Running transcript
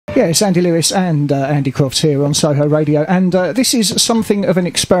Yeah, it's Andy Lewis and Andy Crofts here on Soho Radio, and this is something of an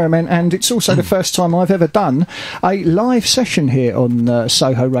experiment, and it's also the first time I've ever done a live session here on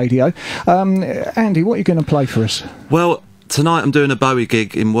Soho Radio. Andy, what are you going to play for us? Well, tonight I'm doing a Bowie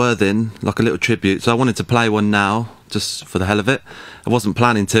gig in Worthing, like a little tribute, so I wanted to play one now, just for the hell of it. I wasn't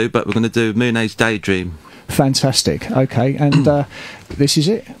planning to, but we're going to do Moonage Daydream. Fantastic, okay, and this is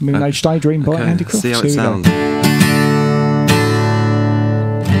it, Moonage Daydream by Andy Crofts. See how it sounds.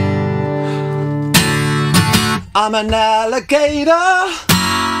 I'm an alligator,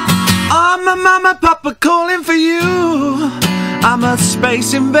 I'm a mama papa calling for you. I'm a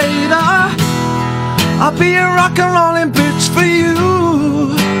space invader, I'll be a rock and rolling bitch for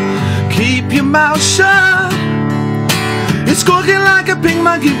you. Keep your mouth shut, it's squawking like a pink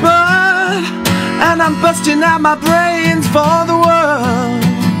monkey bird, and I'm busting out my brains for the world.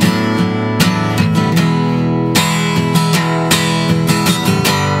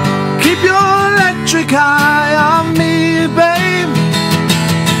 Keep your electric eye on me, babe.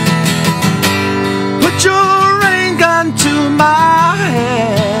 Put your rain gun to my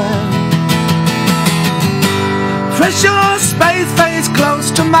head. Press your space face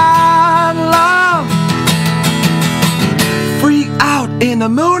close to my love. Freak out in a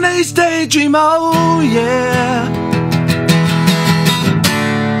Moonage Daydream, oh yeah.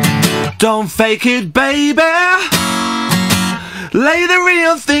 Don't fake it, baby. Lay the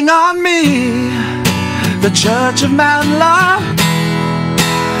real thing on me. The Church of Man Love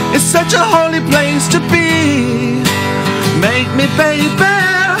is such a holy place to be. Make me, baby,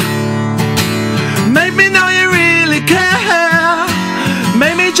 make me know you really care.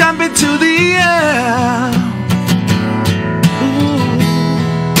 Make me jump into the air. Ooh.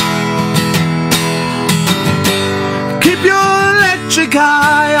 Keep your electric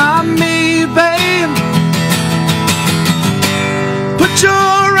eye on me, babe. Put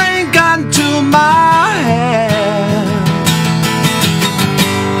your rain gun to my head.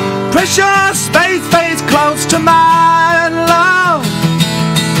 Press your space face close to my love.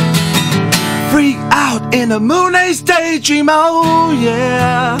 Freak out in a Moonage Daydream, oh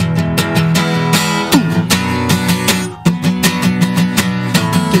yeah.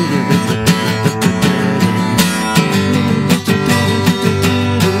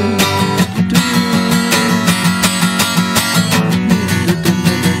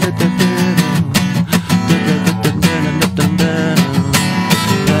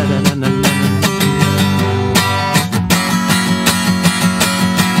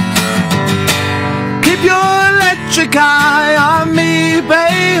 Eye on me,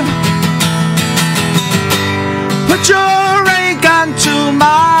 babe. Put your rain gun to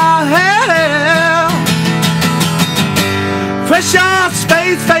my head. Press your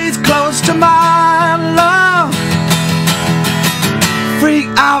space face close to my love. Freak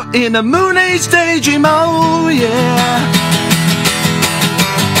out in a Moonage Daydream, oh yeah.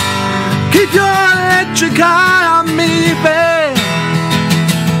 Keep your electric eye on me, babe.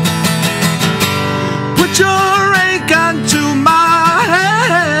 Put your rain gun to my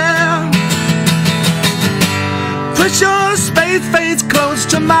head. Put your space face close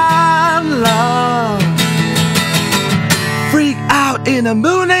to my love. Freak out in a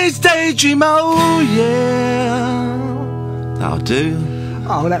Moonage Daydream, oh yeah. That'll do.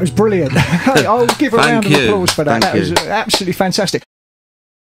 Oh, that was brilliant. I'll give a round of applause for that. That was absolutely fantastic.